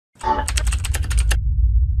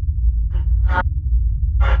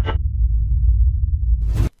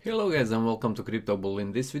Hello guys and welcome to Crypto Bull.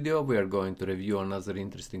 In this video we are going to review another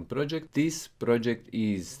interesting project. This project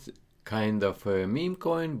is kind of a meme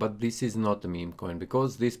coin, but this is not a meme coin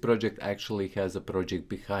because this project actually has a project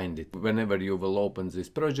behind it. Whenever you will open this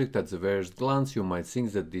project at the first glance, you might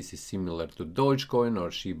think that this is similar to Dogecoin or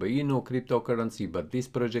Shiba Inu cryptocurrency, but this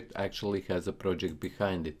project actually has a project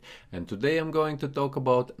behind it. And today I'm going to talk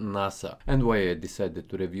about NASA. And why I decided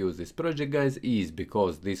to review this project, guys, is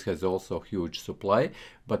because this has also huge supply,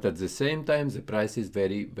 but at the same time the price is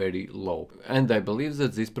very low. And I believe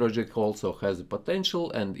that this project also has a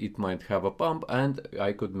potential and it might have a pump and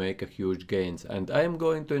I could make a huge gains. And I am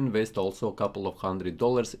going to invest also a couple of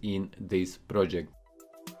 $100 in this project.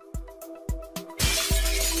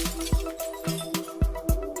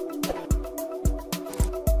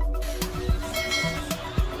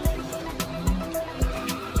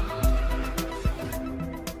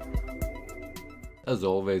 As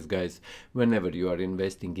always, guys, whenever you are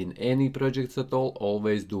investing in any projects at all,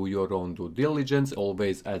 always do your own due diligence.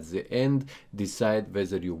 Always at the end decide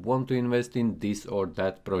whether you want to invest in this or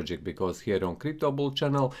that project, because here on Crypto Bull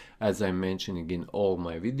channel, as I'm mentioning in all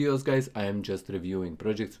my videos, guys, I am just reviewing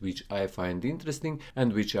projects which I find interesting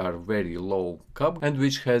and which are very low cap and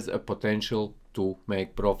which has a potential to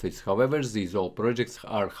make profits. However, these all projects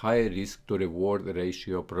are high risk to reward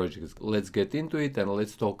ratio projects. Let's get into it and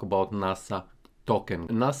let's talk about NASA token.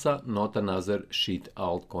 NASA, not another shit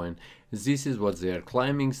altcoin. This is what they are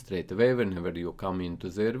claiming straight away whenever you come into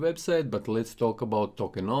their website. But let's talk about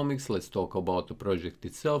tokenomics, let's talk about the project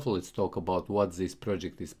itself, let's talk about what this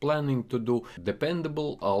project is planning to do.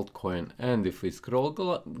 Dependable altcoin. And if we scroll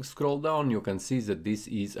down, you can see that this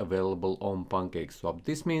is available on PancakeSwap.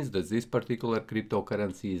 This means that this particular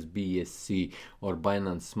cryptocurrency is BSC or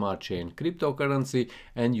Binance Smart Chain cryptocurrency,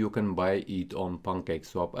 and you can buy it on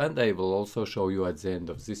PancakeSwap. And I will also show you at the end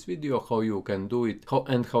of this video how you can do it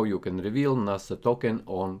and how you can reveal NASA token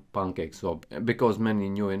on PancakeSwap, because many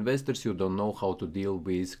new investors, you don't know how to deal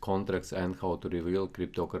with contracts and how to reveal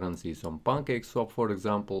cryptocurrencies on PancakeSwap, for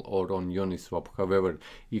example, or on Uniswap. However,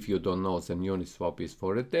 if you don't know, then Uniswap is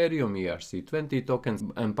for Ethereum ERC20 tokens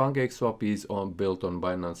and PancakeSwap is built on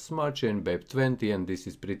Binance Smart Chain BEP20, and this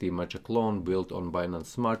is pretty much a clone built on Binance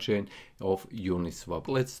Smart Chain of Uniswap.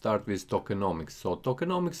 Let's start with tokenomics. So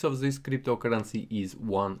tokenomics of this cryptocurrency is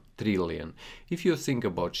 1 trillion. If you think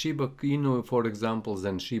about Shiba Inu, for example,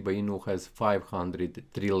 then Shiba Inu has 500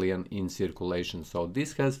 trillion in circulation. So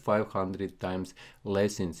this has 500 times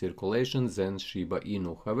less in circulation than Shiba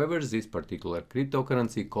Inu. However, this particular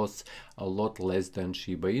cryptocurrency costs a lot less than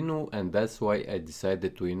Shiba Inu, and that's why I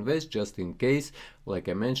decided to invest just in case. Like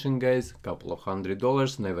I mentioned, guys, couple of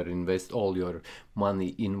 $100. Never invest all your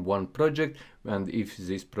money in one project, and if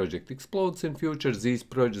this project explodes in future,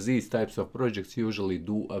 these types of projects usually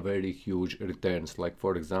do a very huge returns. Like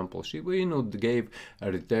for example, Shiba Inu gave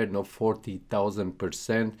a return of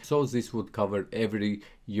 40,000%, so this would cover every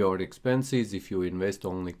your expenses if you invest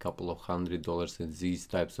only a couple of $100 in these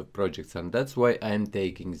types of projects. And that's why I'm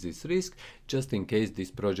taking this risk, just in case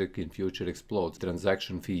this project in future explodes.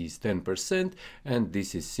 Transaction fee is 10%, and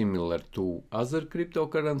this is similar to other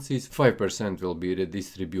cryptocurrencies. 5% will be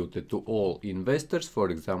redistributed to all investors. For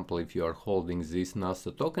example, if you are holding this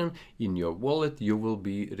NASA token in your wallet, you will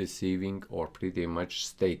be receiving, or pretty much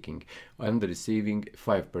staking and receiving,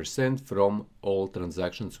 5% from all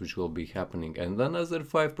transactions which will be happening, and another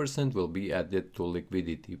 5% will be added to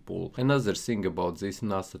liquidity pool. Another thing about this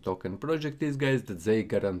NASA token project is, guys, that they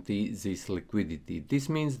guarantee this liquidity. This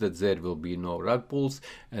means that there will be no rug pulls,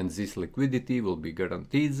 and this liquidity will be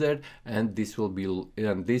guaranteed there, and this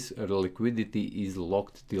liquidity is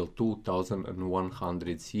locked till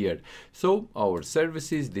 2100th year. So our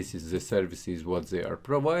services, this is the services what they are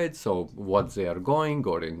provide, so what they are going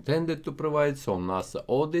or intended to provide. So NASA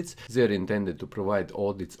audits, they're intended to provide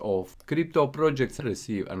audits of crypto projects,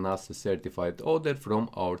 receive a NASA certified audit from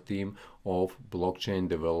our team of blockchain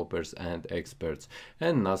developers and experts,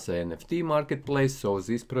 and NASA NFT marketplace. So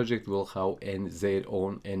this project will have their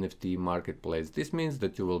own NFT marketplace. This means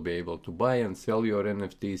that you will be able to buy and sell your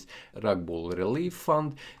NFTs. Rug Pull Relief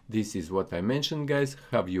Fund, this is what I mentioned, guys.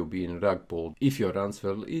 Have you been rug pulled? If your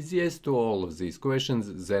answer is yes to all of these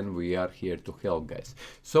questions, then we are here to help, guys.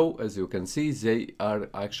 So as you can see, they are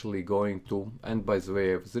actually going to, and by the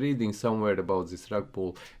way, I was reading somewhere about this rug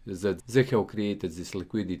pull that they have created this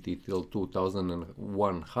liquidity till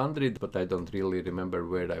 2100, but I don't really remember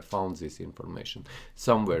where I found this information.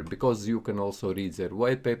 Somewhere, because you can also read their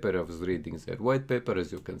white paper. I was reading their white paper,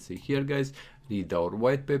 as you can see here, guys. Read our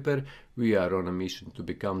white paper. We are on a mission to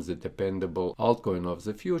become the dependable altcoin of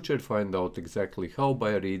the future. Find out exactly how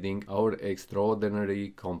by reading our extraordinary,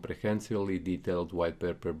 comprehensively detailed white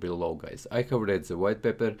paper below, guys. I have read the white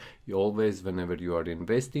paper. You always, whenever you are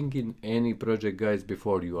investing in any project, guys,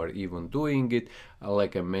 before you are even doing it,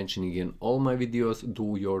 like I'm mentioning in all my videos,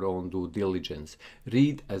 do your own due diligence.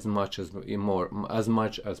 Read as much as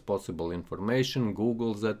possible information.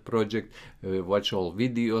 Google that project, watch all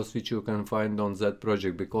videos which you can find on that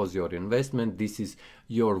project, because your investment, this is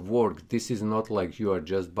your work. This is not like you are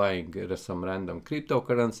just buying some random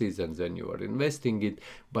cryptocurrencies and then you are investing it.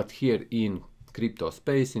 But here in crypto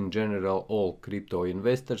space in general, all crypto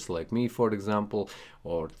investors like me, for example,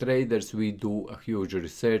 or traders, we do a huge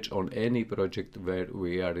research on any project where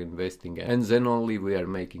we are investing, and then only we are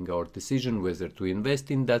making our decision whether to invest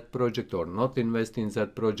in that project or not invest in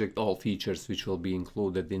that project. All features which will be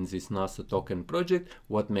included in this NASA token project,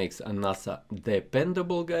 what makes a NASA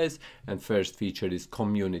dependable, guys. And first feature is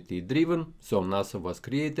community driven. So NASA was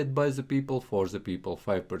created by the people, for the people,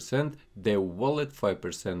 5% their wallet,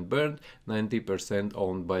 5% burned, 90%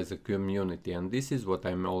 owned by the community. And this is what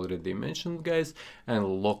I'm already mentioned, guys.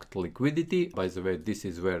 And locked liquidity, by the way, this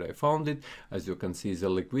is where I found it. As you can see, the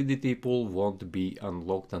liquidity pool won't be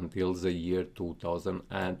unlocked until the year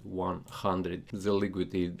 2100.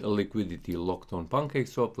 The liquidity locked on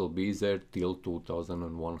PancakeSwap will be there till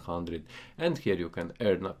 2100. And here you can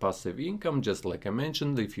earn a passive income, just like I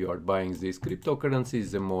mentioned. If you are buying these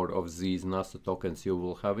cryptocurrencies, the more of these NASA tokens you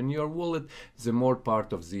will have in your wallet, the more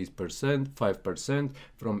part of these 5%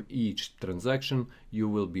 from each transaction you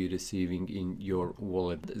will be receiving in your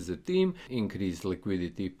wallet. The team increase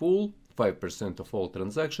liquidity pool. 5% of all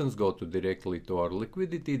transactions go directly to our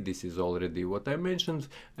liquidity. This is already what I mentioned,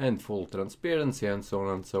 and full transparency and so on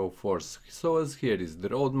and so forth. So as here is the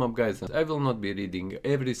roadmap, guys. I will not be reading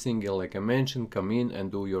every single, like I mentioned. Come in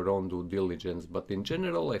and do your own due diligence. But in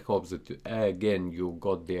general, I hope that again you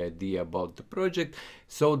got the idea about the project.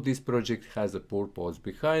 So this project has a purpose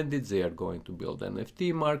behind it. They are going to build an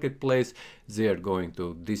NFT marketplace. They are going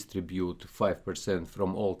to distribute 5%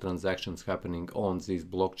 from all transactions happening on this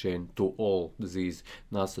blockchain to all these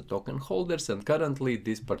NASA token holders. And currently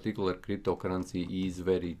this particular cryptocurrency is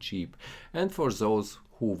very cheap. And for those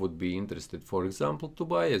who would be interested, for example, to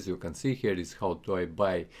buy, as you can see here is how do I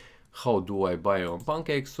buy on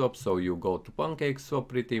PancakeSwap. So you go to PancakeSwap,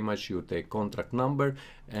 pretty much you take contract number,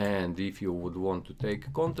 and if you would want to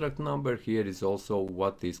take contract number, here is also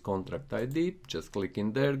what is contract ID. Just click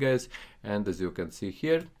in there, guys, and as you can see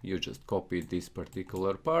here, you just copy this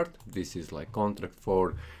particular part. This is like contract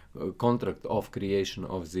of creation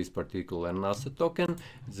of this particular NASA token.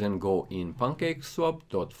 Then go in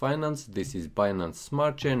PancakeSwap.finance. This is Binance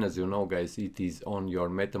Smart Chain. As you know, guys, it is on your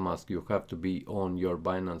MetaMask. You have to be on your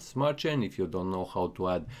Binance Smart Chain. If you don't know how to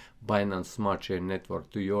add Binance Smart Chain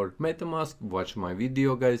network to your MetaMask, watch my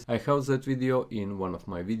video, guys. I have that video in one of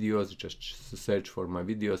my videos. Just search for my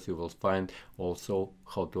videos. You will find also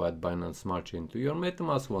how to add Binance Smart Chain to your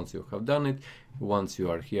MetaMask. Once you have done it, once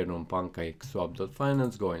you are here on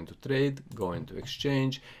PancakeSwap.finance, go into trade, go into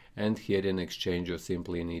exchange, and here in exchange you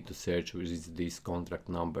simply need to search with this contract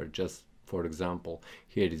number. Just for example,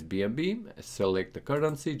 here is BNB, select the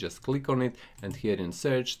currency, just click on it, and here in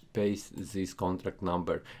search, paste this contract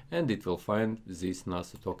number, and it will find this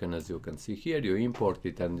NASA token. As you can see here, you import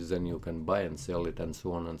it, and then you can buy and sell it, and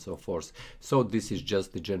so on and so forth. So this is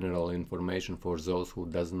just the general information for those who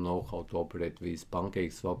doesn't know how to operate with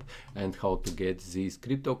PancakeSwap and how to get these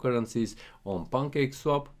cryptocurrencies on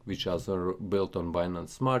PancakeSwap, which are built on Binance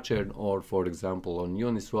Smart Chain, or for example on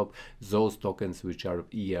Uniswap, those tokens which are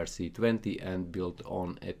ERC20 and built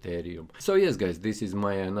on Ethereum. So yes, guys, this is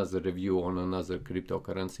my another review on another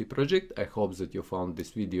cryptocurrency project. I hope that you found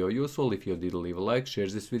this video useful. If you did, leave a like, share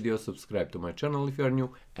this video, subscribe to my channel if you are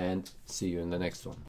new, and see you in the next one.